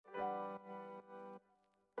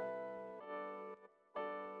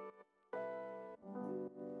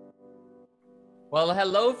Well,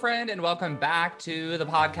 hello, friend, and welcome back to the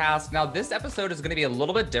podcast. Now, this episode is going to be a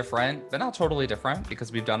little bit different, but not totally different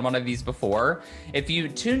because we've done one of these before. If you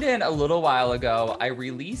tuned in a little while ago, I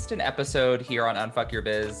released an episode here on Unfuck Your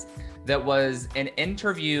Biz that was an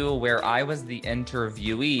interview where I was the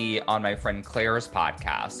interviewee on my friend Claire's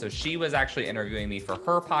podcast. So she was actually interviewing me for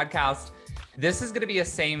her podcast. This is going to be a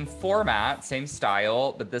same format, same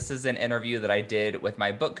style, but this is an interview that I did with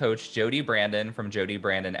my book coach, Jody Brandon from Jody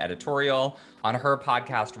Brandon Editorial on her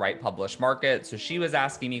podcast, Write, Publish, Market. So she was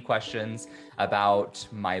asking me questions about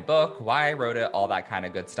my book, why I wrote it, all that kind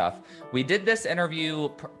of good stuff. We did this interview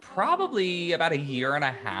probably about a year and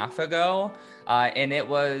a half ago, and it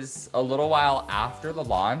was a little while after the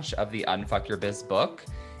launch of the Unfuck Your Biz book.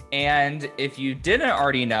 And if you didn't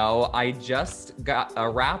already know, I just got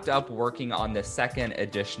wrapped up working on the second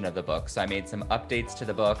edition of the book. So I made some updates to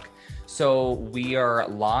the book. So we are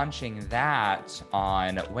launching that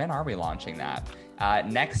on, when are we launching that?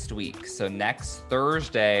 Next week. So next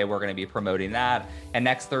Thursday, we're going to be promoting that. And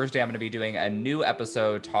next Thursday, I'm going to be doing a new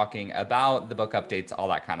episode talking about the book updates, all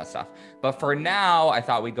that kind of stuff. But for now, I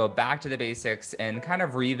thought we'd go back to the basics and kind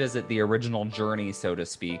of revisit the original journey, so to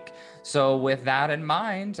speak. So with that in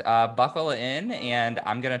mind, buckle in, and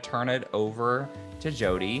I'm going to turn it over to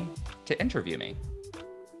Jody to interview me.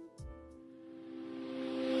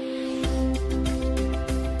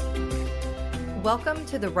 Welcome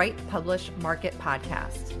to the Write, Publish, Market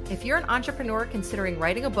podcast. If you're an entrepreneur considering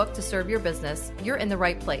writing a book to serve your business, you're in the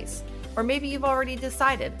right place. Or maybe you've already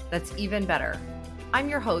decided. That's even better. I'm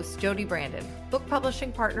your host, Jody Brandon, book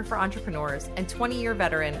publishing partner for entrepreneurs and 20-year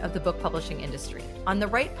veteran of the book publishing industry. On the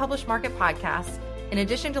Write, Publish, Market podcast, in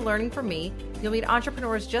addition to learning from me, you'll meet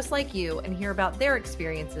entrepreneurs just like you and hear about their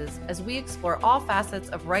experiences as we explore all facets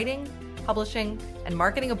of writing, publishing, and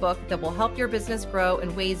marketing a book that will help your business grow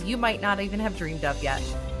in ways you might not even have dreamed of yet.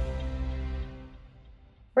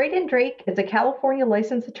 Braden Drake is a California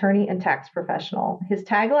licensed attorney and tax professional. His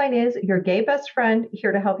tagline is, "Your gay best friend,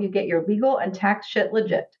 here to help you get your legal and tax shit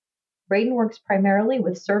legit." Braden works primarily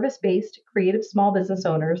with service-based creative small business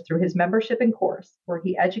owners through his membership and course, where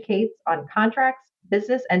he educates on contracts,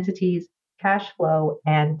 business entities, cash flow,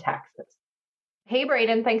 and taxes. Hey,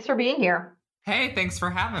 Braden, thanks for being here. Hey, thanks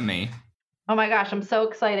for having me. Oh my gosh, I'm so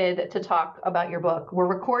excited to talk about your book. We're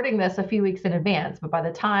recording this a few weeks in advance, but by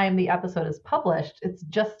the time the episode is published, it's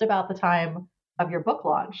just about the time of your book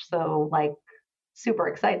launch. So, super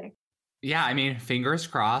exciting. Yeah, I mean, fingers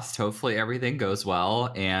crossed. Hopefully everything goes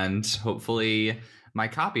well. And hopefully my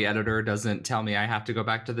copy editor doesn't tell me I have to go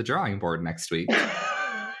back to the drawing board next week.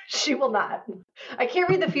 She will not. I can't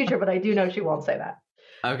read the future, but I do know she won't say that.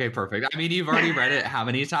 Okay, perfect. I mean, you've already read it how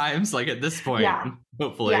many times? Like at this point, yeah.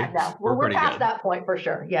 Hopefully. Yeah, no, we're past that point for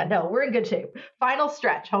sure. Yeah, no, we're in good shape. Final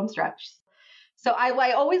stretch, home stretch. So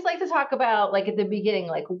I always like to talk about, at the beginning,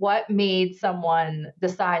 what made someone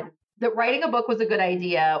decide that writing a book was a good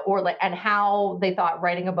idea, and how they thought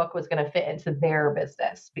writing a book was going to fit into their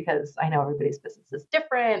business, because I know everybody's business is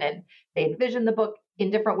different and they envision the book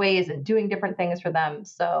in different ways and doing different things for them.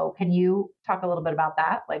 So can you talk a little bit about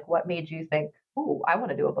that? What made you think, ooh, I want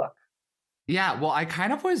to do a book? Yeah, well, I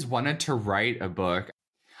kind of always wanted to write a book.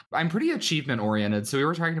 I'm pretty achievement oriented. So we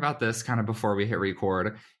were talking about this kind of before we hit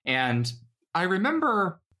record. And I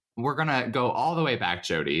remember, we're going to go all the way back,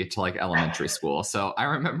 Jody, to elementary school. So I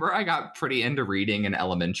remember I got pretty into reading in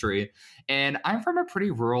elementary, and I'm from a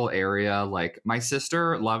pretty rural area. My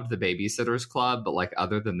sister loved the Babysitters Club, but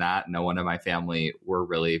other than that, no one in my family were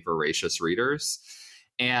really voracious readers.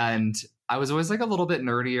 And I was always a little bit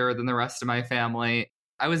nerdier than the rest of my family.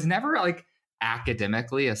 I was never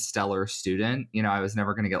academically a stellar student. I was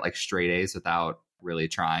never going to get straight A's without really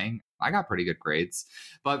trying. I got pretty good grades,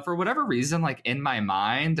 but for whatever reason, in my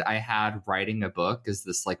mind, I had writing a book as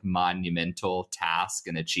this monumental task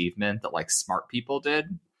and achievement that smart people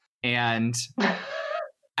did. And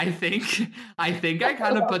I think I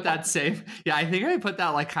kind of put that same, I think I put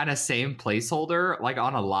that kind of same placeholder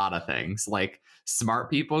on a lot of things. Smart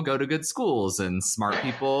people go to good schools, and smart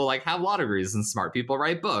people have law degrees, and smart people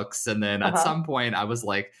write books. And then at some point I was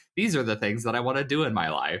these are the things that I want to do in my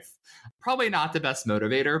life. Probably not the best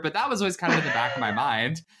motivator, but that was always kind of in the back of my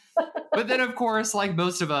mind. But then of course,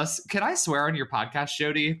 most of us, can I swear on your podcast,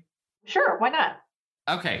 Jody? Sure. Why not?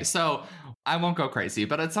 Okay. So I won't go crazy,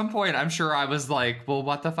 but at some point I'm sure I was well,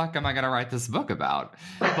 what the fuck am I going to write this book about?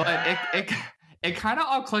 But it kind of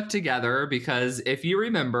all clicked together, because if you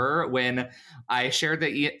remember when I shared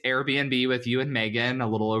the Airbnb with you and Megan a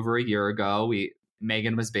little over a year ago,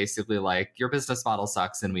 Megan was basically your business model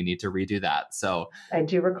sucks and we need to redo that. So I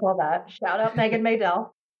do recall that. Shout out Megan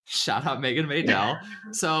Maydell. Shout out Megan Maydell.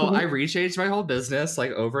 So I rechanged my whole business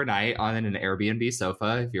like overnight on an Airbnb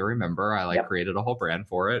sofa. If you remember, I created a whole brand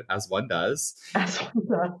for it, as one does.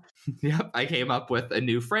 Yep. I came up with a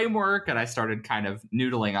new framework and I started kind of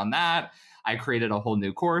noodling on that. I created a whole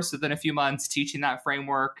new course within a few months teaching that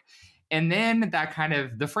framework. And then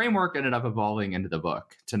the framework ended up evolving into the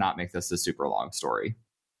book, to not make this a super long story.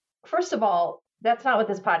 First of all, that's not what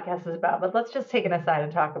this podcast is about, but let's just take an aside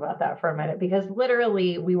and talk about that for a minute, because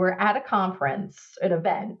literally we were at a conference, an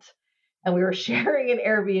event, and we were sharing an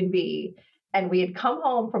Airbnb, and we had come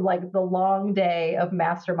home from like the long day of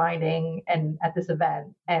masterminding and at this event,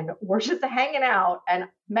 and we're just hanging out. And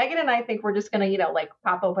Megan and I think we're just going to, like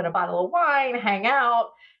pop open a bottle of wine, hang out.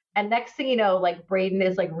 And next thing you know, like Braden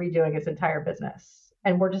is like redoing his entire business.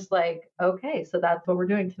 And we're just like, okay, so that's what we're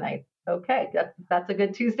doing tonight. Okay, that's a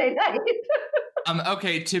good Tuesday night.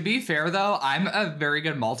 Okay, to be fair, though, I'm a very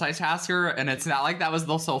good multitasker, and it's not like that was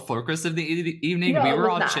the sole focus of the evening. No, we were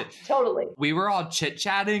all totally. We were all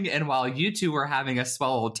chit-chatting, and while you two were having a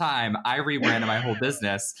swell old time, I rebranded my whole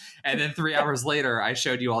business. And then 3 hours later, I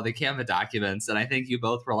showed you all the Canva documents, and I think you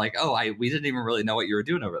both were like, oh, we didn't even really know what you were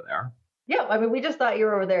doing over there. Yeah, I mean, we just thought you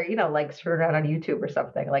were over there, like screwing around on YouTube or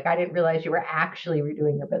something. Like, I didn't realize you were actually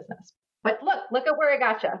redoing your business. But look at where I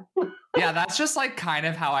got you. Yeah, that's just like kind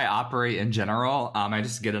of how I operate in general. I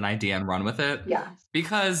just get an idea and run with it. Yeah.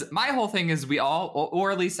 Because my whole thing is we all,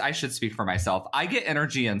 or at least I should speak for myself, I get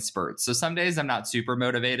energy in spurts. So some days I'm not super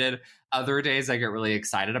motivated. Other days I get really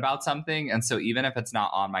excited about something. And so even if it's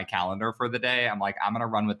not on my calendar for the day, I'm like, I'm going to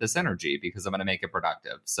run with this energy because I'm going to make it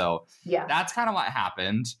productive. So yeah, that's kind of what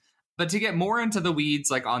happened. But to get more into the weeds,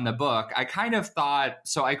 like on the book, I kind of thought,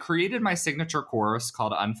 so I created my signature course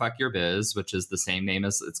called Unfuck Your Biz, which is the same name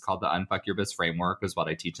as it's called the Unfuck Your Biz Framework, is what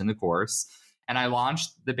I teach in the course. And I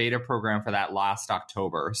launched the beta program for that last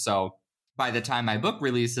October. So by the time my book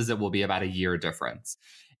releases, it will be about a year difference.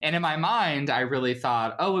 And in my mind, I really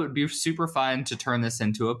thought, oh, it would be super fun to turn this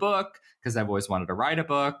into a book because I've always wanted to write a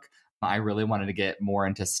book. I really wanted to get more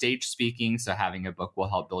into stage speaking, so having a book will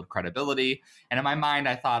help build credibility. And in my mind,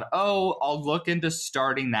 I thought, oh, I'll look into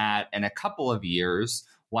starting that in a couple of years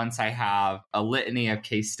once I have a litany of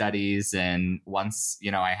case studies and once,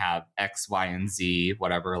 I have X, Y, and Z,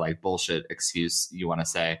 whatever like bullshit excuse you want to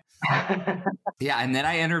say. Yeah, and then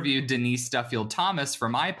I interviewed Denise Duffield-Thomas for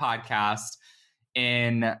my podcast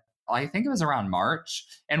in I think it was around March,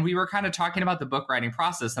 and we were kind of talking about the book writing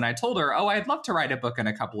process. And I told her, oh, I'd love to write a book in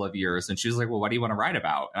a couple of years. And she was like, well, what do you want to write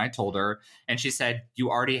about? And I told her, and she said, you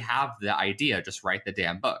already have the idea. Just write the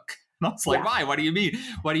damn book. And I was like, why? What do you mean?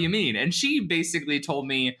 What do you mean? And she basically told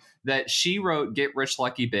me that she wrote Get Rich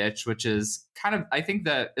Lucky Bitch, which is kind of, I think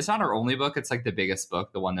that it's not her only book. It's like the biggest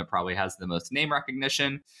book, the one that probably has the most name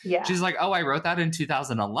recognition. Yeah. She's like, oh, I wrote that in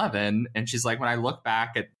 2011. And she's like, when I look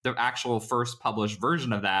back at the actual first published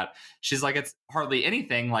version of that, she's like, it's hardly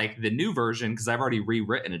anything like the new version because I've already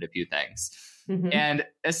rewritten it a few things. Mm-hmm. And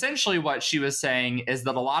essentially what she was saying is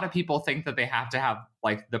that a lot of people think that they have to have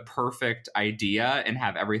like the perfect idea and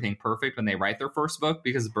have everything perfect when they write their first book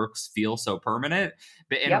because books feel so permanent.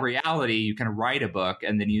 But in reality, you can write a book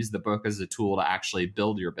and then use the book as a tool to actually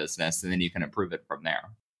build your business, and then you can improve it from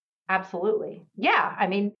there. Absolutely. Yeah. I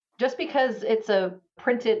mean, just because it's a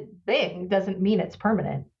printed thing doesn't mean it's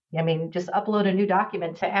permanent. I mean, just upload a new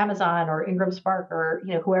document to Amazon or Ingram Spark or,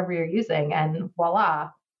 whoever you're using, and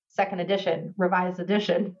voila. Second edition, revised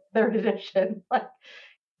edition, third edition. Like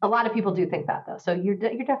a lot of people do think that though. So you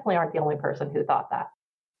definitely aren't the only person who thought that.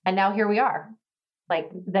 And now here we are. Like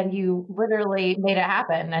then you literally made it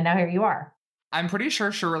happen. And now here you are. I'm pretty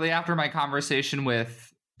sure shortly after my conversation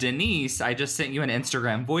with Denise, I just sent you an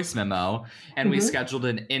Instagram voice memo and we scheduled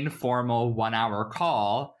an informal 1-hour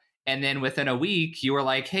call. And then within a week, you were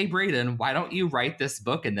like, hey, Braden, why don't you write this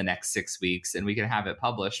book in the next 6 weeks and we can have it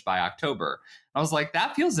published by October? I was like,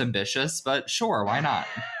 that feels ambitious, but sure, why not?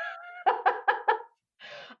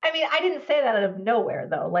 I mean, I didn't say that out of nowhere,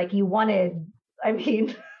 though. Like you wanted, I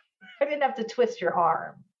didn't have to twist your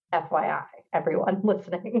arm, FYI, everyone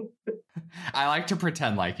listening. I like to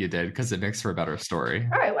pretend like you did because it makes for a better story.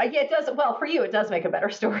 All right. Well, yeah, it does. Well, for you, it does make a better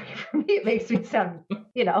story. For me, it makes me sound,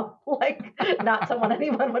 like not someone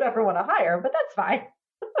anyone would ever want to hire, but that's fine.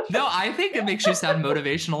 No, I think it makes you sound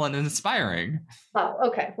motivational and inspiring. Oh,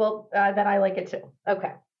 okay. Well, then I like it too.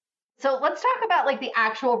 Okay. So let's talk about like the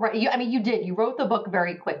actual, you wrote the book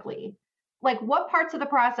very quickly. Like what parts of the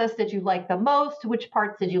process did you like the most? Which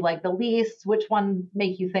parts did you like the least? Which one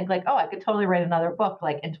make you think like, oh, I could totally write another book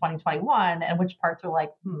like in 2021? And which parts are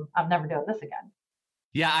like, I'm never doing this again?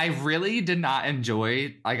 Yeah, I really did not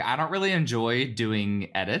enjoy, like, I don't really enjoy doing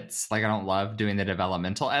edits. Like, I don't love doing the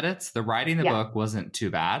developmental edits. The writing the book wasn't too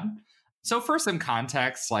bad. So for some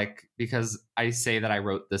context, like, because I say that I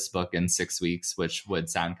wrote this book in 6 weeks, which would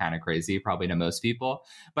sound kind of crazy probably to most people,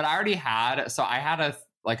 but I already had, so I had a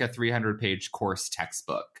 300-page course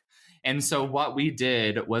textbook. And so what we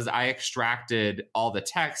did was I extracted all the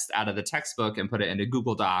text out of the textbook and put it into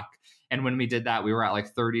Google Doc. And when we did that, we were at like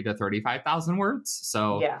 30 to 35,000 words.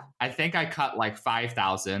 So I think I cut like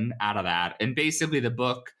 5,000 out of that. And basically the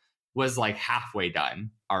book was like halfway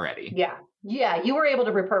done already. Yeah. Yeah. You were able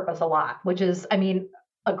to repurpose a lot, which is, I mean,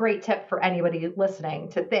 a great tip for anybody listening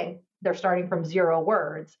to think they're starting from 0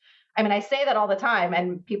 words. I mean, I say that all the time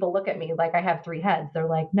and people look at me like I have 3 heads. They're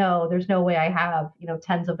like, no, there's no way I have,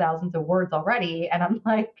 tens of thousands of words already. And I'm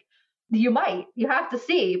like, you have to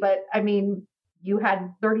see. But I mean, you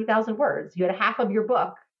had 30,000 words. You had half of your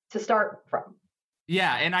book to start from.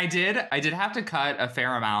 Yeah. And I did have to cut a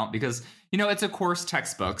fair amount because, it's a course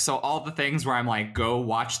textbook. So all the things where I'm like, go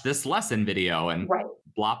watch this lesson video and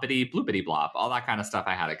bloppity bloopity blop, all that kind of stuff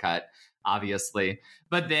I had to cut, obviously.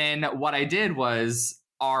 But then what I did was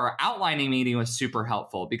our outlining meeting was super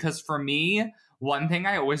helpful because for me, one thing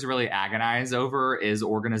I always really agonize over is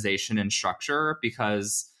organization and structure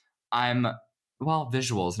because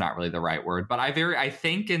visual is not really the right word, but I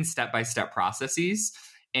think in step-by-step processes.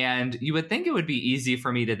 And you would think it would be easy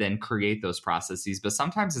for me to then create those processes, but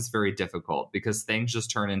sometimes it's very difficult because things just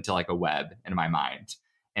turn into like a web in my mind.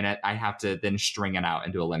 And I have to then string it out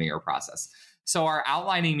into a linear process. So our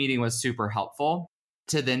outlining meeting was super helpful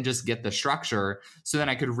to then just get the structure so then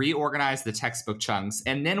I could reorganize the textbook chunks.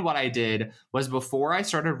 And then what I did was before I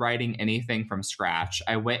started writing anything from scratch,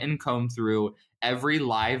 I went and combed through every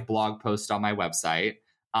live blog post on my website,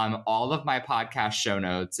 all of my podcast show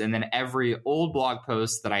notes, and then every old blog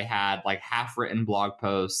post that I had, like half-written blog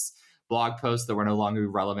posts that were no longer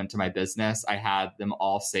relevant to my business. I had them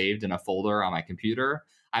all saved in a folder on my computer.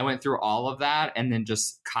 I went through all of that and then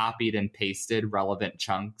just copied and pasted relevant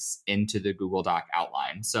chunks into the Google Doc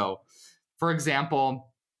outline. So, for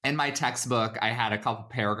example, in my textbook, I had a couple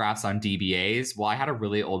paragraphs on DBAs. Well, I had a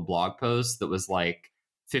really old blog post that was like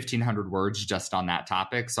 1,500 words just on that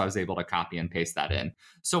topic. So I was able to copy and paste that in.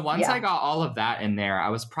 So once I got all of that in there, I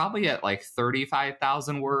was probably at like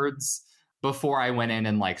 35,000 words before I went in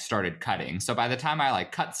and like started cutting. So by the time I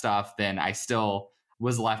like cut stuff, then I still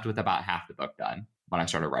was left with about half the book done when I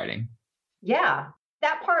started writing. Yeah.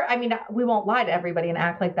 That part, I mean, we won't lie to everybody and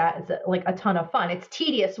act like that is like a ton of fun. It's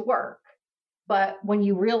tedious work, but when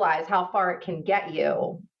you realize how far it can get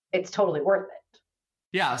you, it's totally worth it.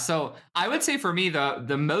 Yeah. So I would say for me,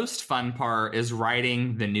 the most fun part is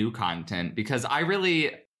writing the new content because I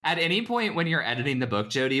really, at any point when you're editing the book,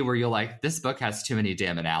 Jody, where you're like, this book has too many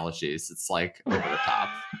damn analogies. It's like over the top.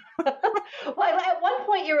 Well, at one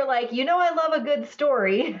point you were like, I love a good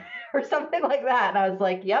story or something like that. And I was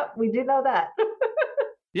like, yep, we do know that.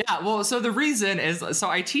 Yeah. Well, so the reason is, so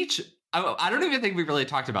I teach, I don't even think we really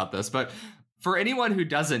talked about this, but for anyone who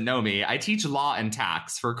doesn't know me, I teach law and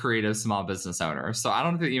tax for creative small business owners. So I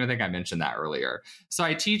don't even think I mentioned that earlier. So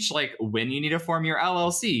I teach like when you need to form your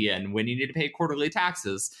LLC and when you need to pay quarterly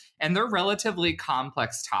taxes. And they're relatively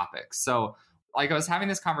complex topics. So like I was having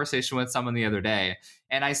this conversation with someone the other day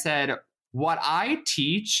and I said, what I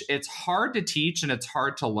teach, it's hard to teach and it's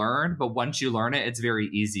hard to learn. But once you learn it, it's very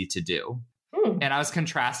easy to do. And I was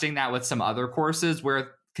contrasting that with some other courses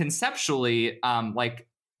where conceptually, like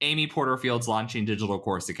Amy Porterfield's launching Digital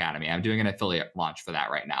Course Academy. I'm doing an affiliate launch for that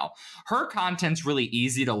right now. Her content's really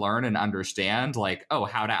easy to learn and understand, like, oh,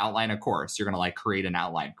 how to outline a course. You're going to like create an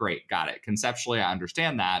outline. Great. Got it. Conceptually, I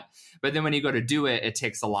understand that. But then when you go to do it, it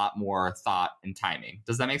takes a lot more thought and timing.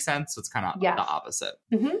 Does that make sense? So it's kind of the opposite.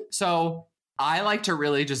 Mm-hmm. So I like to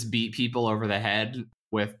really just beat people over the head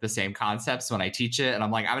with the same concepts when I teach it. And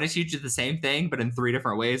I'm like, I'm going to teach you the same thing, but in 3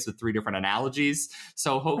 different ways with 3 different analogies.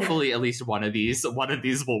 So hopefully at least one of these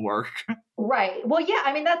will work. Right. Well, yeah,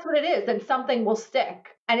 I mean, that's what it is. And something will stick.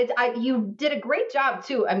 And you did a great job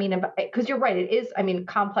too. I mean, because you're right. It is, I mean,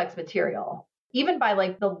 complex material. Even by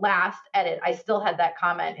like the last edit, I still had that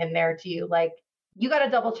comment in there to you. Like, you got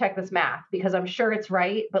to double check this math because I'm sure it's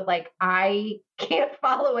right, but like I can't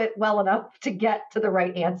follow it well enough to get to the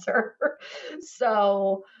right answer.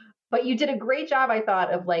 So, but you did a great job, I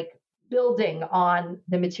thought, of like building on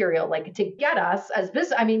the material, like to get us as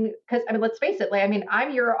business. I mean, because let's face it, like, I mean,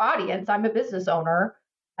 I'm your audience. I'm a business owner.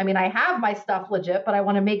 I mean, I have my stuff legit, but I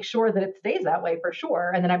want to make sure that it stays that way for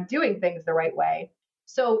sure. And then I'm doing things the right way.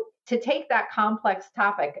 So to take that complex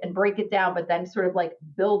topic and break it down, but then sort of like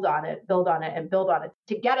build on it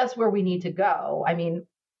to get us where we need to go. I mean,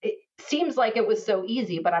 it seems like it was so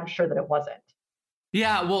easy, but I'm sure that it wasn't.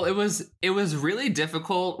 Yeah, well, it was really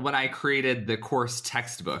difficult when I created the course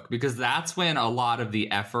textbook, because that's when a lot of the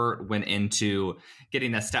effort went into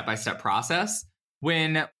getting a step-by-step process.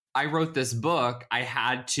 When I wrote this book, I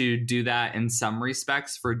had to do that in some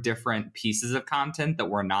respects for different pieces of content that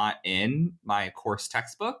were not in my course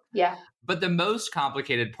textbook. Yeah. But the most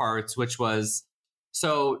complicated parts, which was,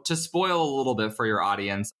 so to spoil a little bit for your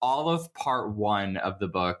audience, all of part 1 of the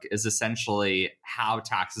book is essentially how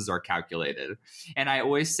taxes are calculated. And I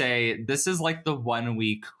always say this is like the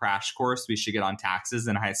 1-week crash course we should get on taxes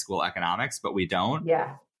in high school economics, but we don't.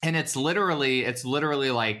 Yeah. And it's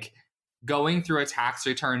literally like going through a tax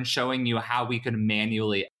return, showing you how we could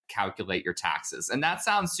manually calculate your taxes. And that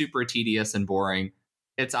sounds super tedious and boring.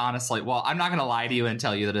 It's honestly, well, I'm not going to lie to you and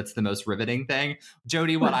tell you that it's the most riveting thing.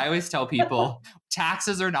 Jody, what I always tell people,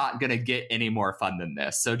 taxes are not going to get any more fun than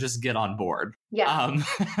this. So just get on board. Yeah,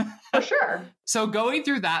 for sure. So going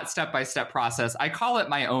through that step-by-step process, I call it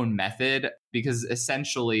my own method, because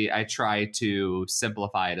essentially I try to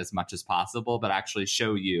simplify it as much as possible, but actually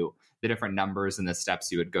show you the different numbers and the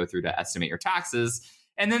steps you would go through to estimate your taxes.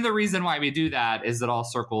 And then the reason why we do that is it all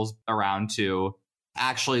circles around to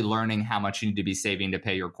actually learning how much you need to be saving to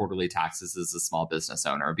pay your quarterly taxes as a small business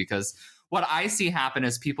owner. Because what I see happen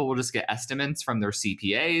is people will just get estimates from their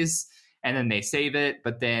CPAs and then they save it,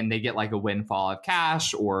 but then they get like a windfall of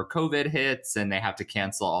cash, or COVID hits and they have to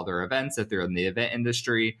cancel all their events if they're in the event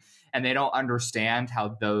industry. And they don't understand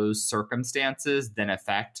how those circumstances then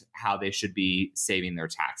affect how they should be saving their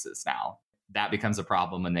taxes now. That becomes a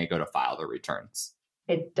problem when they go to file their returns.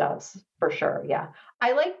 It does, for sure. Yeah.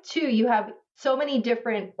 I like too, you have so many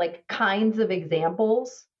different like kinds of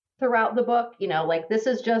examples throughout the book. You know, like this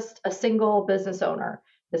is just a single business owner.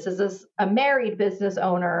 This is a married business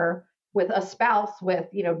owner with a spouse with,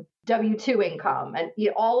 you know, W-2 income, and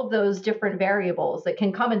all of those different variables that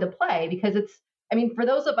can come into play, because it's, I mean, for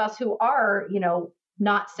those of us who are, you know,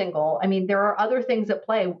 not single, I mean, there are other things at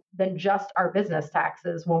play than just our business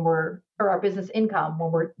taxes or our business income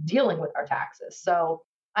when we're dealing with our taxes. So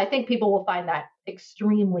I think people will find that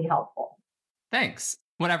extremely helpful. Thanks.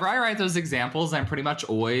 Whenever I write those examples, I'm pretty much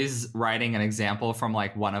always writing an example from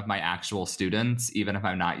like one of my actual students, even if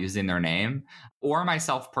I'm not using their name, or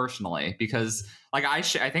myself personally, because like I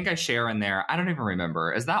think I share in there. I don't even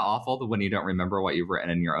remember. Is that awful when you don't remember what you've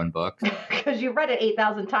written in your own book? Because you've read it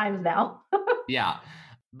 8,000 times now. Yeah.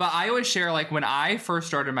 But I always share, like when I first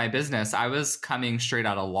started my business, I was coming straight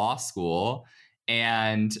out of law school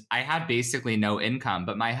and I had basically no income,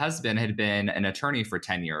 but my husband had been an attorney for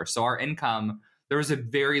 10 years. So our income, there was a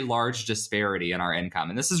very large disparity in our income.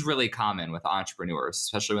 And this is really common with entrepreneurs,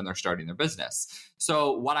 especially when they're starting their business.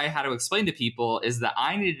 So what I had to explain to people is that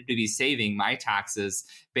I needed to be saving my taxes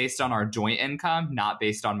based on our joint income, not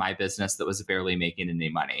based on my business that was barely making any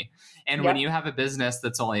money. And when you have a business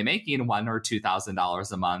that's only making $1,000 or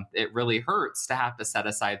 $2,000 a month, it really hurts to have to set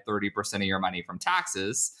aside 30% of your money from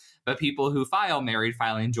taxes. But people who file married,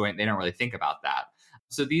 filing joint, they don't really think about that.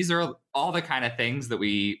 So these are all the kind of things that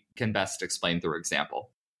we can best explain through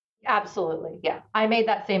example. Absolutely. Yeah. I made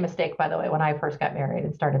that same mistake, by the way, when I first got married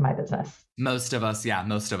and started my business. Most of us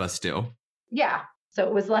do. Yeah. So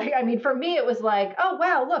it was like, I mean, for me, it was like, oh,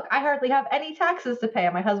 wow, look, I hardly have any taxes to pay.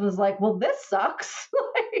 And my husband was like, well, this sucks.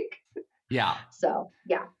 Yeah. So,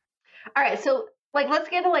 yeah. All right. So like, let's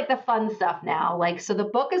get to like the fun stuff now. Like, so the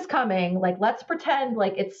book is coming, like, let's pretend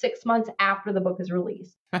like it's 6 months after the book is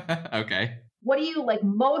released. Okay. What are you like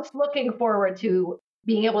most looking forward to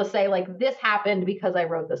being able to say, like, this happened because I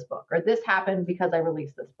wrote this book, or this happened because I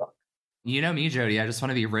released this book? You know me, Jody. I just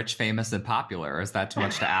want to be rich, famous, and popular. Is that too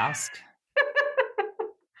much to ask?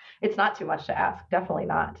 It's not too much to ask. Definitely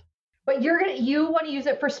not. But you want to use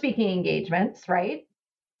it for speaking engagements, right?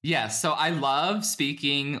 Yeah, so I love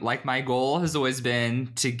speaking. Like my goal has always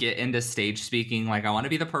been to get into stage speaking. Like I want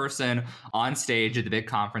to be the person on stage at the big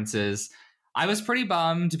conferences. I was pretty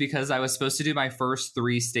bummed because I was supposed to do my first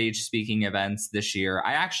 3 stage speaking events this year.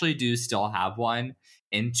 I actually do still have one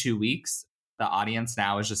in 2 weeks. The audience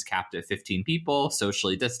now is just capped at 15 people,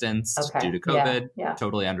 socially distanced due to COVID. Yeah.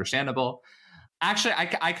 Totally understandable. Actually,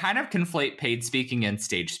 I kind of conflate paid speaking and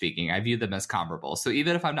stage speaking. I view them as comparable. So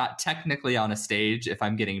even if I'm not technically on a stage, if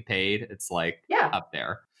I'm getting paid, it's like up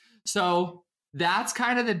there. So that's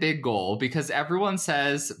kind of the big goal, because everyone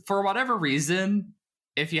says, for whatever reason,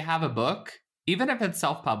 if you have a book, even if it's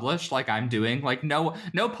self-published, like I'm doing, like no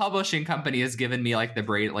publishing company has given me like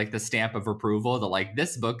the stamp of approval that like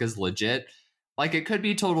this book is legit. Like it could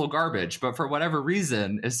be total garbage, but for whatever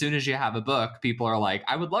reason, as soon as you have a book, people are like,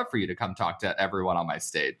 I would love for you to come talk to everyone on my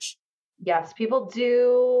stage. Yes, people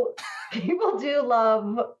do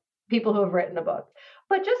love people who have written a book.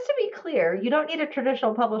 But just to be clear, you don't need a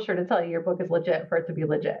traditional publisher to tell you your book is legit for it to be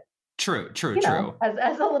legit. True.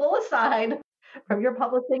 As a little aside from your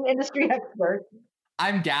publishing industry expert.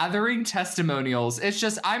 I'm gathering testimonials. It's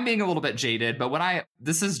just, I'm being a little bit jaded, but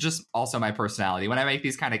this is just also my personality. When I make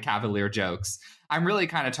these kind of cavalier jokes, I'm really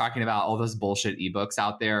kind of talking about all those bullshit ebooks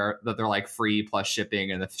out there that they're like free plus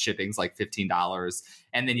shipping, and the shipping's like $15.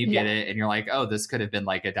 And then you get it and you're like, oh, this could have been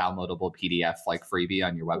like a downloadable PDF, like freebie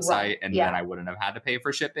on your website. Right. And then I wouldn't have had to pay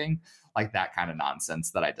for shipping. Like that kind of nonsense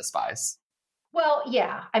that I despise. Well,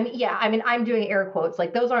 yeah. I mean, I'm doing air quotes.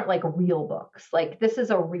 Like those aren't like real books. Like this is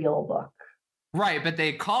a real book. Right, but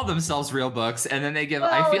they call themselves real books, and then they give,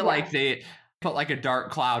 I feel like they put like a dark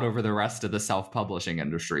cloud over the rest of the self-publishing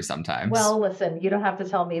industry sometimes. Well, listen, you don't have to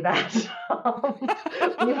tell me that.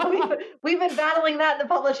 We've been battling that in the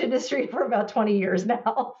publish industry for about 20 years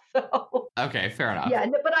now. So okay, fair enough. Yeah,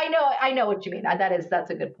 but I know what you mean. That's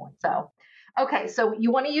a good point. So, okay, so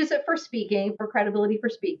you want to use it for speaking, for credibility for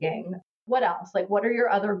speaking. What else? Like, what are your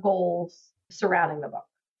other goals surrounding the book?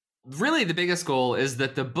 Really, the biggest goal is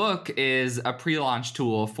that the book is a pre-launch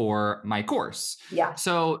tool for my course. Yeah.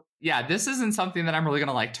 So, yeah, this isn't something that I'm really going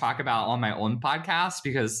to like talk about on my own podcast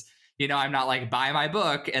because, I'm not like buy my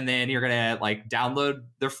book and then you're going to like download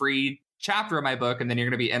the free chapter of my book and then you're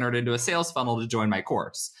going to be entered into a sales funnel to join my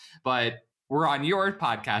course. But we're on your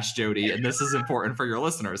podcast, Jody, and this is important for your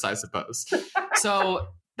listeners, I suppose. So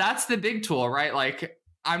that's the big tool, right? Like,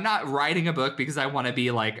 I'm not writing a book because I want to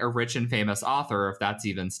be like a rich and famous author, if that's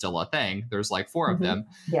even still a thing. There's like 4 of them.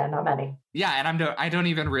 Yeah, not many. Yeah, and I don't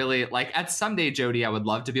even really like at someday, Jody, I would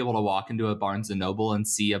love to be able to walk into a Barnes and Noble and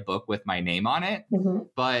see a book with my name on it.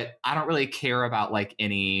 But I don't really care about like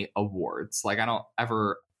any awards. Like I don't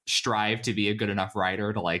ever strive to be a good enough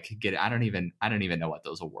writer to like get it. I don't even know what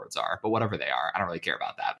those awards are, but whatever they are, I don't really care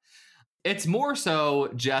about that. It's more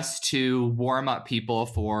so just to warm up people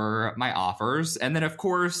for my offers. And then, of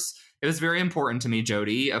course, it was very important to me,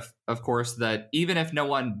 Jody, of course, that even if no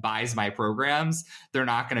one buys my programs, they're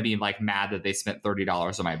not going to be like mad that they spent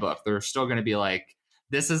 $30 on my book. They're still going to be like,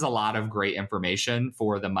 this is a lot of great information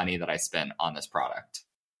for the money that I spent on this product.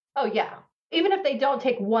 Oh, yeah. Even if they don't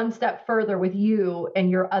take one step further with you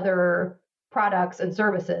and your other products and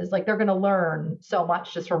services, like they're going to learn so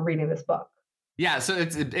much just from reading this book. Yeah, so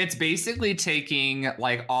it's basically taking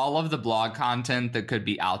like all of the blog content that could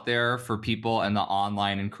be out there for people in the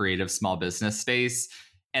online and creative small business space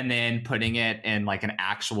and then putting it in like an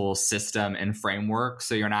actual system and framework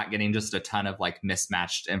so you're not getting just a ton of like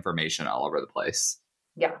mismatched information all over the place.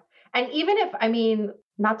 Yeah. And even if,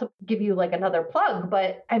 not to give you like another plug,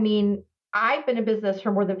 but I've been in business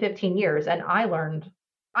for more than 15 years and I learned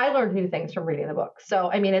new things from reading the book. So,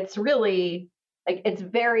 it's really like, it's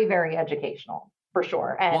very, very educational for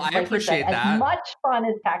sure. And well, I appreciate that. As much fun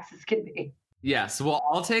as taxes can be. Yes. Well,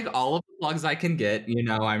 I'll take all of the plugs I can get.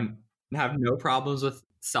 I have no problems with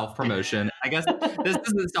self-promotion. I guess this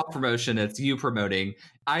isn't self-promotion. It's you promoting.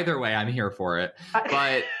 Either way, I'm here for it.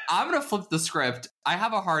 But I'm going to flip the script. I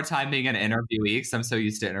have a hard time being an interviewee because I'm so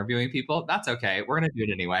used to interviewing people. That's okay. We're going to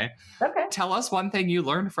do it anyway. Okay. Tell us one thing you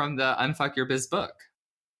learned from the Unfuck Your Biz book.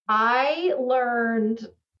 I learned...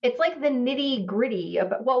 It's like the nitty gritty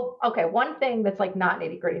of, one thing that's like not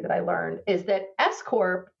nitty gritty that I learned is that S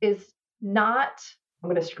Corp is not, I'm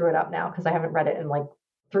going to screw it up now because I haven't read it in like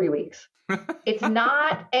 3 weeks. It's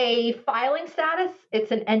not a filing status. It's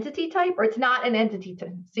an entity type, or it's not an entity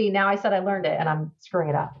type. See, now I said I learned it and I'm screwing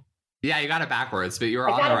it up. Yeah, you got it backwards, but you were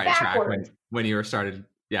on the right track when you were started.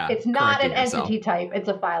 Yeah. It's not an entity type. It's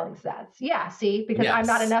a filing status. Yeah. See, because I'm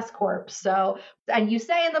not an S Corp. So, and you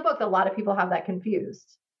say in the book that a lot of people have that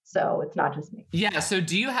confused. So it's not just me. Yeah. So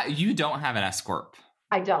you don't have an S Corp?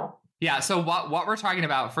 I don't. Yeah. So what we're talking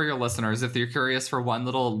about for your listeners, if you're curious for one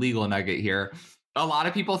little legal nugget here, a lot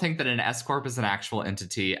of people think that an S Corp is an actual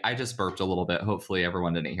entity. I just burped a little bit. Hopefully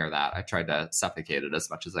everyone didn't hear that. I tried to suffocate it as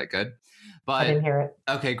much as I could. But I didn't hear it.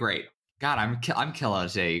 Okay, great. God, I'm killing it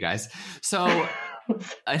today, you guys. So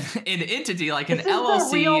an entity like an LLC. This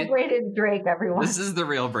is the real Braden Drake, everyone. This is the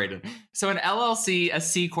real Braden. So an LLC, a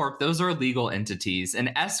C Corp, those are legal entities.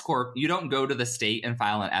 An S Corp, you don't go to the state and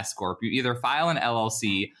file an S Corp. You either file an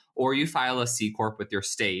LLC or you file a C Corp with your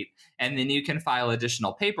state. And then you can file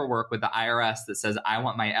additional paperwork with the IRS that says, I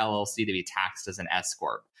want my LLC to be taxed as an S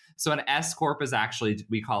Corp. So an S Corp is actually,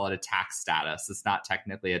 we call it a tax status. It's not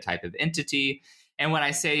technically a type of entity. And when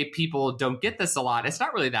I say people don't get this a lot, it's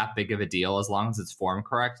not really that big of a deal as long as it's formed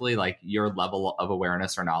correctly. Like your level of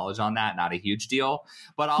awareness or knowledge on that, not a huge deal.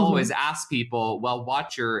 But I'll always ask people, well,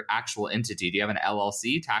 what's your actual entity? Do you have an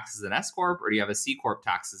LLC, taxed as an S Corp, or do you have a C Corp,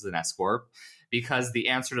 taxed as an S Corp? Because the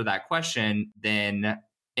answer to that question then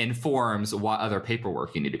informs what other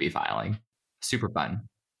paperwork you need to be filing. Super fun.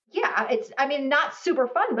 Yeah, not super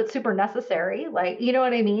fun, but super necessary. Like, you know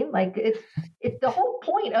what I mean? Like it's the whole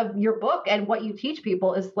point of your book and what you teach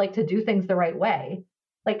people is like to do things the right way,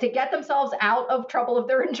 like to get themselves out of trouble if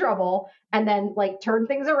they're in trouble and then like turn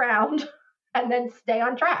things around and then stay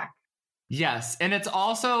on track. Yes. And it's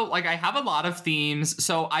also like I have a lot of themes.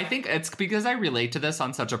 So I think it's because I relate to this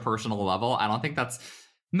on such a personal level. I don't think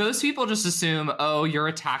most people just assume, oh, you're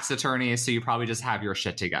a tax attorney, so you probably just have your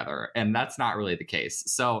shit together. And that's not really the case.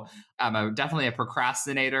 So I'm definitely a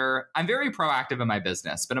procrastinator. I'm very proactive in my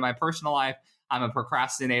business, but in my personal life, I'm a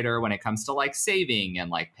procrastinator when it comes to like saving and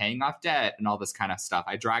like paying off debt and all this kind of stuff.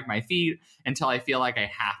 I drag my feet until I feel like I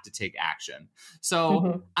have to take action.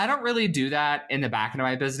 So I don't really do that in the back end of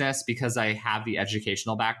my business because I have the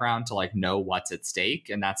educational background to like know what's at stake.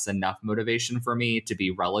 And that's enough motivation for me to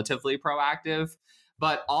be relatively proactive.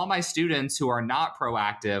 But all my students who are not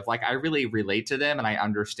proactive, like I really relate to them and I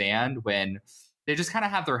understand when they just kind of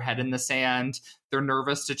have their head in the sand. They're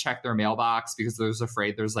nervous to check their mailbox because they're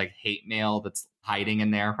afraid there's like hate mail that's hiding in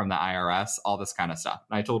there from the IRS, all this kind of stuff.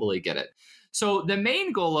 And I totally get it. So the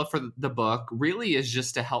main goal for the book really is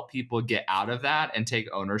just to help people get out of that and take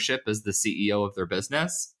ownership as the CEO of their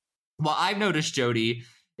business. What I've noticed, Jody,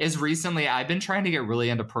 is recently I've been trying to get really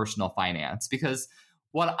into personal finance because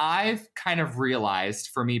what I've kind of realized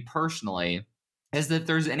for me personally is that if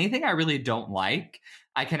there's anything I really don't like,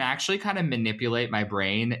 I can actually kind of manipulate my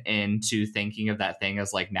brain into thinking of that thing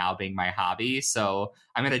as like now being my hobby. So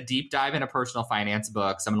I'm going to deep dive into personal finance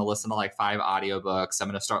books. I'm going to listen to like 5 audiobooks. I'm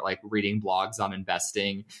going to start like reading blogs on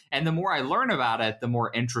investing. And the more I learn about it, the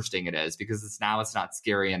more interesting it is because it's not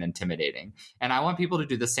scary and intimidating. And I want people to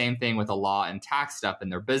do the same thing with the law and tax stuff in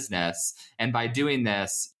their business. And by doing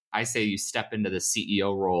this, I say you step into the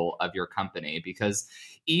CEO role of your company because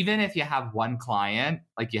even if you have one client,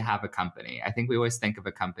 like you have a company. I think we always think of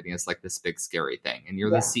a company as like this big scary thing and you're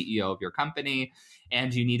the CEO of your company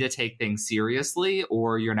and you need to take things seriously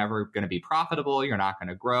or you're never going to be profitable. You're not going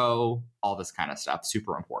to grow, all this kind of stuff.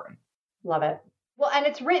 Super important. Love it. Well, and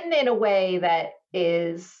it's written in a way that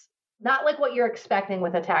is not like what you're expecting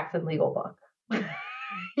with a tax and legal book.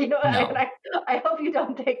 You know, no. And I hope you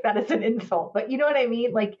don't take that as an insult, but you know what I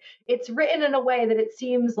mean? Like it's written in a way that it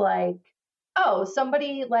seems like, oh,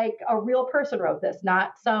 somebody like a real person wrote this,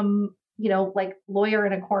 not some, you know, like lawyer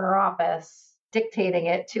in a corner office dictating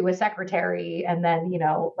it to a secretary. And then, you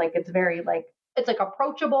know, like it's very like, it's like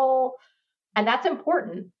approachable and that's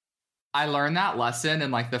important. I learned that lesson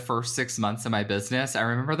in like the first 6 months of my business. I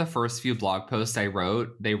remember the first few blog posts I wrote,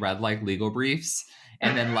 they read like legal briefs.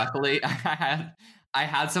 And then luckily I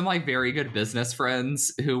had some like very good business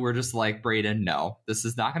friends who were just like, Braden, no, this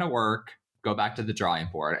is not going to work. Go back to the drawing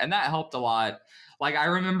board. And that helped a lot. Like I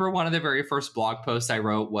remember one of the very first blog posts I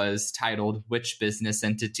wrote was titled, "Which Business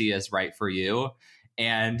Entity is Right for You?"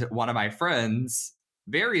 And one of my friends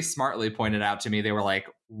very smartly pointed out to me, they were like,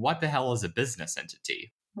 what the hell is a business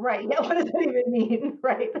entity? Right. Yeah. What does that even mean?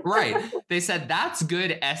 Right. Right. They said that's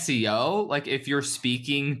good SEO. Like if you're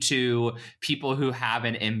speaking to people who have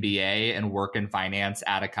an MBA and work in finance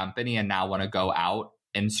at a company and now want to go out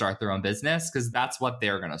and start their own business, because that's what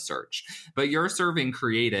they're going to search. But you're serving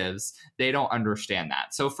creatives. They don't understand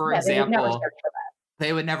that. So for example,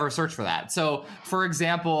 they would never search for that. So for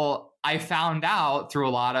example, I found out through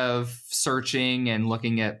a lot of searching and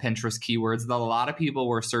looking at Pinterest keywords that a lot of people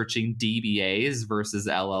were searching DBAs versus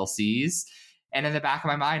LLCs. And in the back of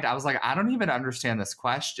my mind, I was like, I don't even understand this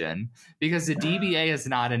question because a DBA is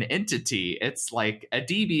not an entity. It's like a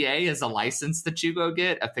DBA is a license that you go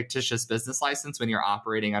get, a fictitious business license when you're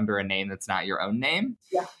operating under a name that's not your own name.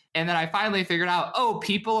 Yeah. And then I finally figured out, oh,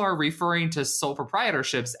 people are referring to sole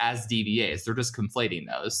proprietorships as DBAs. They're just conflating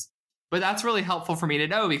those. But that's really helpful for me to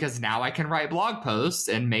know because now I can write blog posts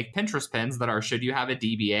and make Pinterest pins that are, should you have a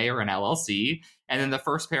DBA or an LLC? And then the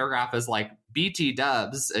first paragraph is like, BT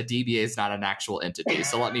dubs, a DBA is not an actual entity.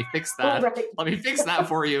 So let me fix that. Right. Let me fix that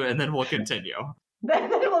for you and then we'll continue. Then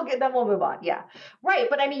we'll move on. Yeah. Right.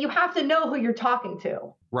 But I mean, you have to know who you're talking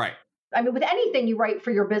to. Right. I mean, with anything you write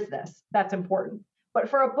for your business, that's important. But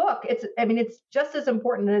for a book, it's just as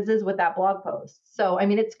important as it is with that blog post. So, I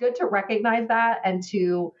mean, it's good to recognize that and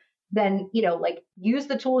to then, you know, like use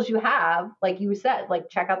the tools you have, like you said, like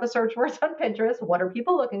check out the search words on Pinterest. What are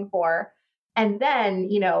people looking for? And then,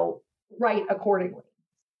 you know, write accordingly.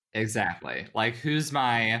 Exactly. Like who's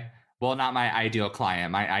not my ideal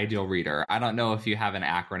client, my ideal reader. I don't know if you have an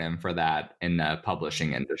acronym for that in the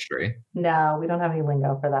publishing industry. No, we don't have any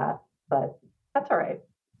lingo for that, but that's all right.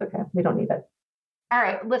 It's okay. We don't need it. All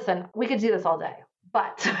right. Listen, we could do this all day,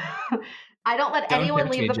 but I don't let anyone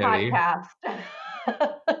leave the podcast.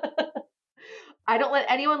 I don't let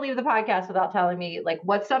anyone leave the podcast without telling me like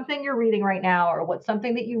what's something you're reading right now or what's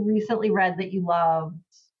something that you recently read that you loved.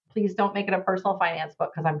 Please don't make it a personal finance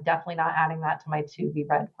book because I'm definitely not adding that to my to be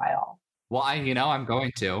read pile. Well, I'm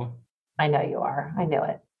going to. I know you are. I knew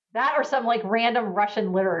it. That or some like random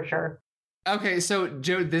Russian literature. Okay, so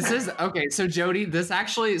so Jody, this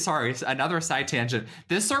actually, sorry, another side tangent.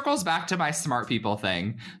 This circles back to my smart people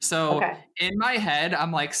thing. So in my head,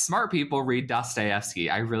 I'm like, smart people read Dostoevsky.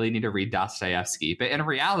 I really need to read Dostoevsky. But in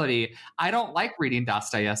reality, I don't like reading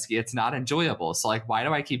Dostoevsky. It's not enjoyable. So like, why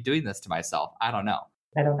do I keep doing this to myself? I don't know.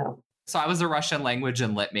 So I was a Russian language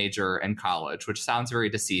and lit major in college, which sounds very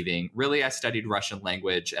deceiving. Really, I studied Russian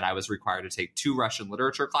language and I was required to take 2 Russian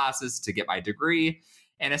literature classes to get my degree.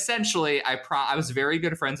 And essentially, I was very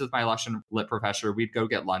good friends with my Russian lit professor. We'd go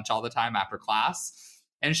get lunch all the time after class.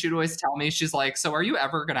 And she'd always tell me, she's like, so are you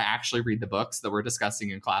ever going to actually read the books that we're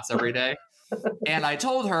discussing in class every day? And I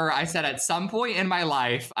told her, I said, at some point in my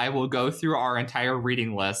life, I will go through our entire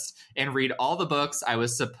reading list and read all the books I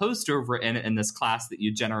was supposed to have written in this class that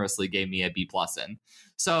you generously gave me a B+ in.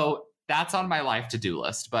 So that's on my life to-do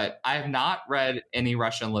list. But I have not read any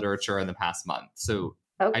Russian literature in the past month. So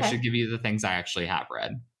I should give you the things I actually have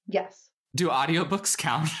read. Yes. Do audiobooks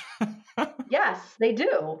count? Yes, they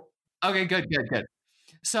do. Okay, good.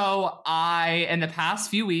 So in the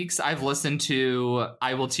past few weeks, I've listened to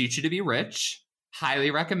I Will Teach You to Be Rich.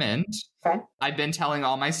 Highly recommend. Okay. I've been telling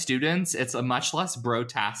all my students it's a much less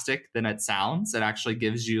brotastic than it sounds. It actually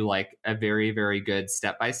gives you like a very, very good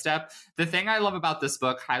step-by-step. The thing I love about this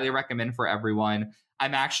book, highly recommend for everyone.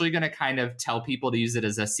 I'm actually going to kind of tell people to use it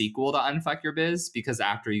as a sequel to Unfuck Your Biz, because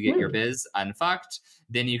after you get your biz unfucked,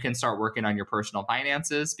 then you can start working on your personal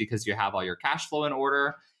finances because you have all your cash flow in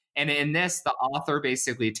order. And in this, the author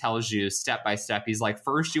basically tells you step by step. He's like,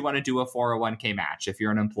 first, you want to do a 401k match if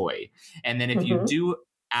you're an employee. And then if you do,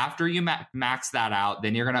 after you max that out,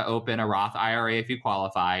 then you're going to open a Roth IRA if you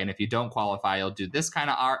qualify. And if you don't qualify, you'll do this kind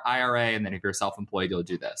of IRA. And then if you're self-employed, you'll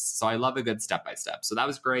do this. So I love a good step by step. So that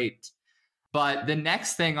was great. But the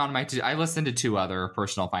next thing on I listened to 2 other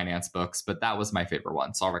personal finance books, but that was my favorite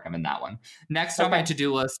one. So I'll recommend that one. Next on my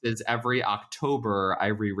to-do list is every October, I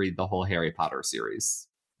reread the whole Harry Potter series.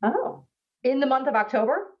 Oh, in the month of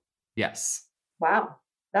October? Yes. Wow.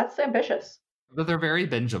 That's ambitious. But they're very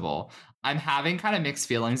bingeable. I'm having kind of mixed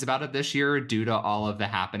feelings about it this year due to all of the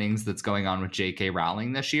happenings that's going on with J.K.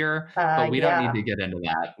 Rowling this year. But we don't need to get into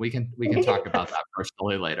that. We can talk about that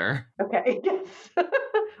personally later. Okay. Yes.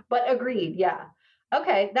 But agreed. Yeah.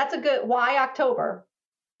 Okay. That's a good. Why October?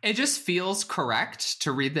 It just feels correct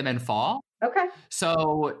to read them in fall. Okay.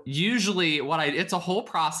 So usually it's a whole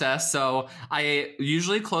process. So I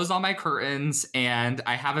usually close all my curtains and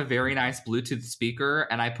I have a very nice Bluetooth speaker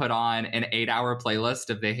and I put on an 8-hour playlist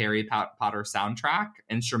of the Harry Potter soundtrack,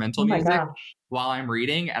 instrumental music while I'm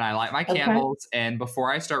reading, and I light my candles. And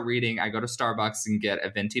before I start reading, I go to Starbucks and get a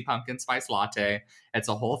venti pumpkin spice latte. It's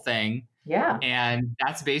a whole thing. Yeah. And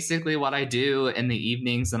that's basically what I do in the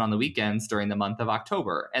evenings and on the weekends during the month of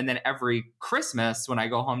October. And then every Christmas, when I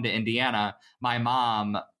go home to Indiana, my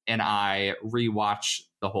mom and I rewatch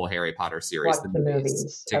the whole Harry Potter series, the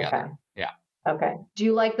movies together. Okay. Yeah. Okay. Do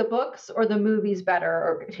you like the books or the movies better,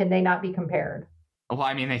 or can they not be compared? Well,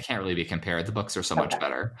 I mean, they can't really be compared. The books are so much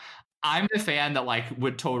better. I'm the fan that like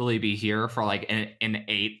would totally be here for like an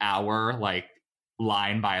 8-hour, like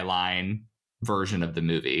line by line version of the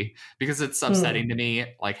movie, because it's upsetting to me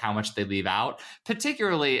like how much they leave out,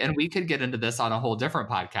 particularly, and we could get into this on a whole different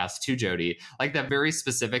podcast too, Jody, like the very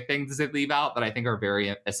specific things they leave out that I think are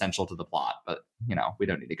very essential to the plot, but we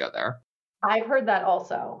don't need to go there. I've heard that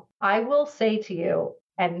also. I will say to you,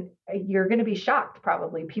 and you're going to be shocked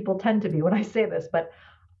probably, people tend to be when I say this, but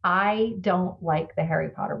I don't like the Harry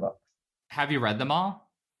Potter books. Have you read them all?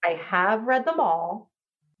 I have read them all,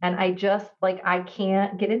 and I just I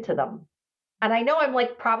can't get into them. And I know I'm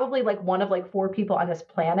probably one of 4 people on this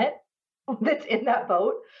planet that's in that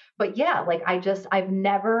boat. But yeah, I've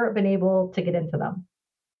never been able to get into them.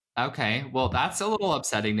 Okay. Well, that's a little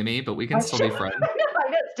upsetting to me, but we can still be friends. I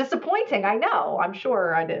know, it's disappointing. I know. I'm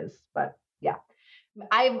sure it is. But yeah,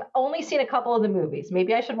 I've only seen a couple of the movies.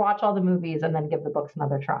 Maybe I should watch all the movies and then give the books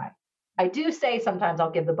another try. I do say sometimes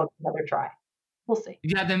I'll give the books another try. We'll see.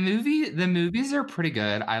 Yeah, the movies are pretty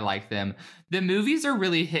good. I like them. The movies are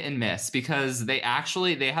really hit and miss because they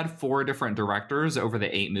had 4 different directors over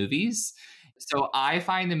the 8 movies. So I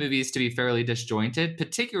find the movies to be fairly disjointed,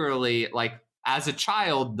 particularly like as a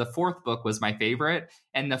child, the 4th book was my favorite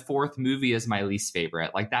and the 4th movie is my least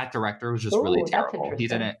favorite. Like that director was just really terrible.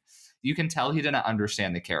 You can tell he didn't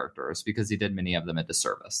understand the characters because he did many of them a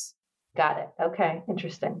disservice. Got it. Okay.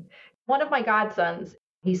 Interesting. One of my godsons,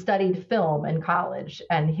 he studied film in college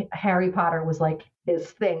and Harry Potter was like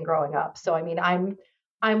his thing growing up. So, I mean,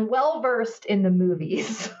 I'm well versed in the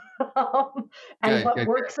movies and what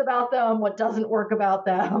works about them, what doesn't work about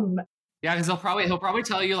them. Yeah, because he'll probably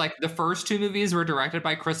tell you like the first 2 movies were directed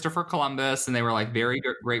by Christopher Columbus and they were like very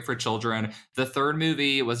great for children. The 3rd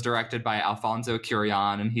movie was directed by Alfonso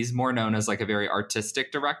Cuarón and he's more known as like a very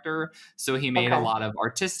artistic director. So he made a lot of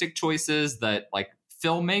artistic choices that like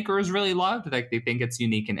filmmakers really loved. Like they think it's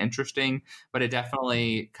unique and interesting, but it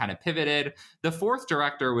definitely kind of pivoted. The 4th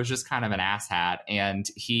director was just kind of an asshat and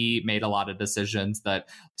he made a lot of decisions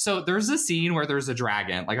so there's a scene where there's a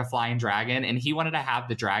dragon, like a flying dragon, and he wanted to have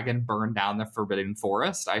the dragon burn down the Forbidden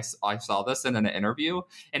Forest. I saw this in an interview.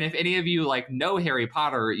 And if any of you like know Harry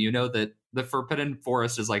Potter, you know that the Forbidden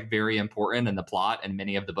Forest is like very important in the plot in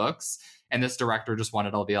many of the books. And this director just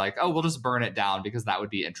wanted to be like, oh, we'll just burn it down because that would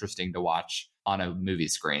be interesting to watch on a movie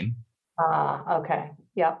screen. Okay.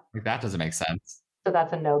 Yep. Like that doesn't make sense. So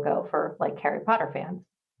that's a no-go for like Harry Potter fans.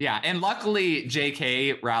 Yeah. And luckily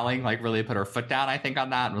J.K. Rowling like really put her foot down, I think,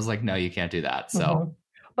 on that and was like, no, you can't do that. So,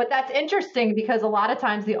 But that's interesting because a lot of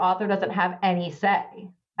times the author doesn't have any say.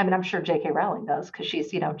 I mean, I'm sure J.K. Rowling does because she's,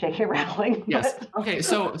 J.K. Rowling. Yes. Okay.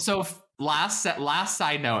 So last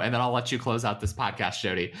side note, and then I'll let you close out this podcast,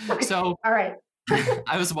 Jody. So, all right.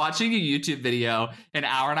 I was watching a YouTube video, an 1.5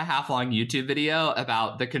 hour long YouTube video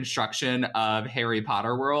about the construction of Harry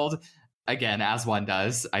Potter World. Again, as one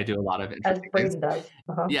does, I do a lot of interesting things. As Braden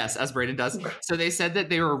does. Yes, as Braden does. So they said that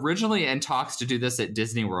they were originally in talks to do this at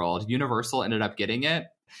Disney World. Universal ended up getting it.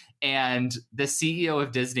 And the CEO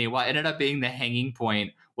of Disney, what ended up being the hanging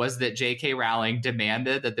point was that J.K. Rowling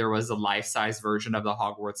demanded that there was a life-size version of the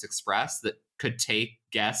Hogwarts Express that could take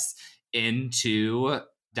guests into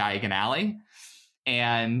Diagon Alley.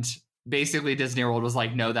 And basically Disney World was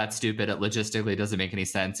like, no, that's stupid. It logistically doesn't make any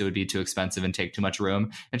sense. It would be too expensive and take too much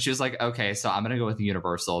room. And she was like, okay, so I'm going to go with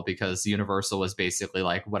Universal because Universal was basically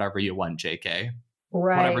like, whatever you want, JK.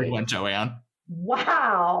 Right. Whatever you want, Joanne.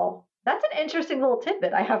 Wow. That's an interesting little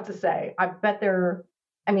tidbit, I have to say. I bet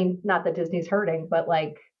not that Disney's hurting, but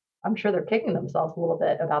like, I'm sure they're kicking themselves a little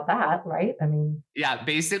bit about that, right? I mean, yeah,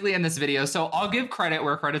 basically in this video. So I'll give credit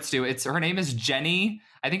where credit's due. Her name is Jenny.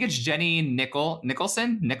 I think it's Jenny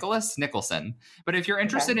Nicholson. But if you're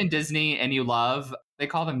interested in Disney and you love, they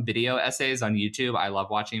call them video essays on YouTube. I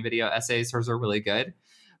love watching video essays. Hers are really good.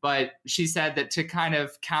 But she said that to kind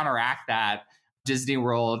of counteract that, Disney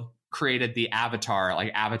World created the Avatar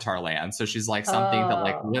Land. So she's like something that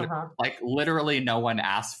like literally no one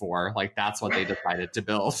asked for. Like that's what they decided to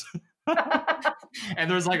build. And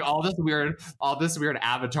there's like all this weird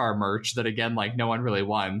Avatar merch that again, like no one really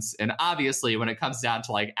wants. And obviously when it comes down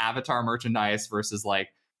to like Avatar merchandise versus like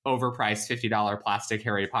overpriced $50 plastic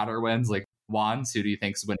Harry Potter wins, like wands, who do you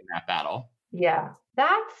think's winning that battle? Yeah,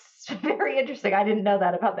 that's very interesting. I didn't know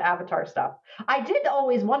that about the Avatar stuff. I did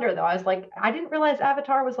always wonder though. I was like, I didn't realize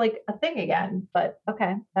Avatar was like a thing again, but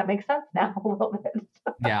okay, that makes sense now a little bit.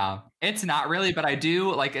 Yeah, it's not really, but I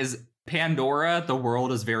do like as Pandora, the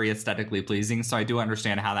world is very aesthetically pleasing. So I do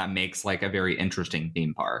understand how that makes like a very interesting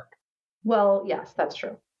theme park. Well, yes, that's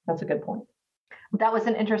true. That's a good point. That was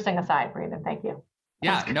an interesting aside, Brandon. Thank you.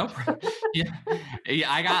 Yeah, no problem. Yeah,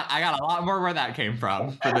 I got a lot more where that came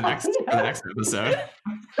from for the next episode.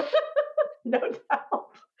 No doubt.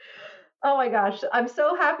 Oh my gosh, I'm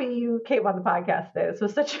so happy you came on the podcast today. This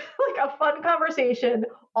was such like a fun conversation,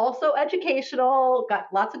 also educational, got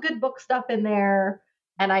lots of good book stuff in there.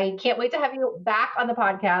 And I can't wait to have you back on the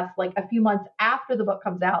podcast like a few months after the book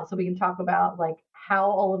comes out so we can talk about like how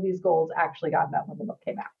all of these goals actually got met when the book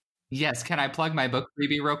came out. Yes. Can I plug my book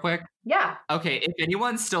freebie real quick? Yeah. Okay. If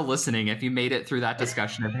anyone's still listening, if you made it through that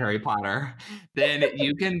discussion of Harry Potter, then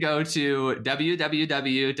you can go to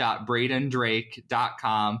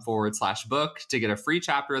www.bradendrake.com/book to get a free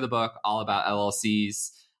chapter of the book all about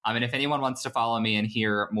LLCs. And if anyone wants to follow me and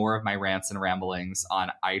hear more of my rants and ramblings on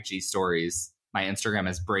IG stories, my Instagram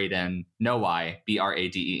is Braden, no Y,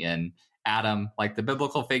 Braden, Adam, like the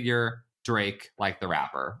biblical figure, Drake, like the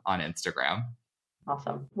rapper on Instagram.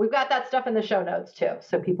 Awesome. We've got that stuff in the show notes too,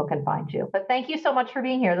 so people can find you. But thank you so much for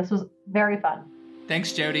being here. This was very fun.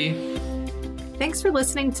 Thanks, Jody. Thanks for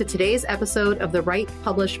listening to today's episode of the Write,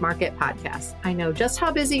 Publish, Market podcast. I know just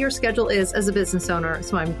how busy your schedule is as a business owner,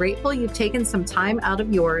 so I'm grateful you've taken some time out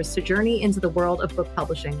of yours to journey into the world of book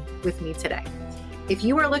publishing with me today. If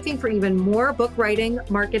you are looking for even more book writing,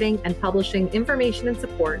 marketing, and publishing information and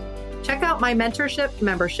support, check out my mentorship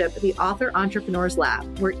membership, the Author Entrepreneurs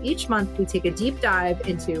Lab, where each month we take a deep dive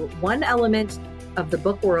into one element of the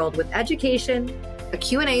book world with education, a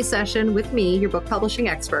Q&A session with me, your book publishing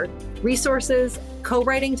expert, resources,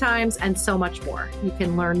 co-writing times, and so much more. You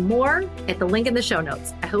can learn more at the link in the show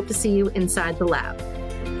notes. I hope to see you inside the lab.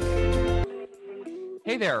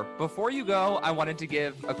 Hey there, before you go, I wanted to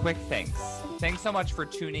give a quick thanks. Thanks so much for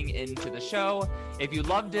tuning into the show. If you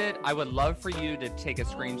loved it, I would love for you to take a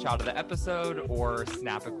screenshot of the episode or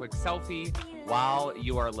snap a quick selfie while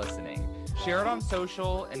you are listening. Share it on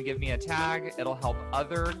social and give me a tag. It'll help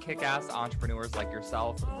other kick-ass entrepreneurs like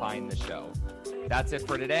yourself find the show. That's it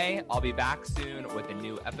for today. I'll be back soon with a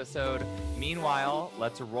new episode. Meanwhile,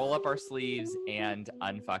 let's roll up our sleeves and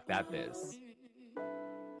unfuck that biz.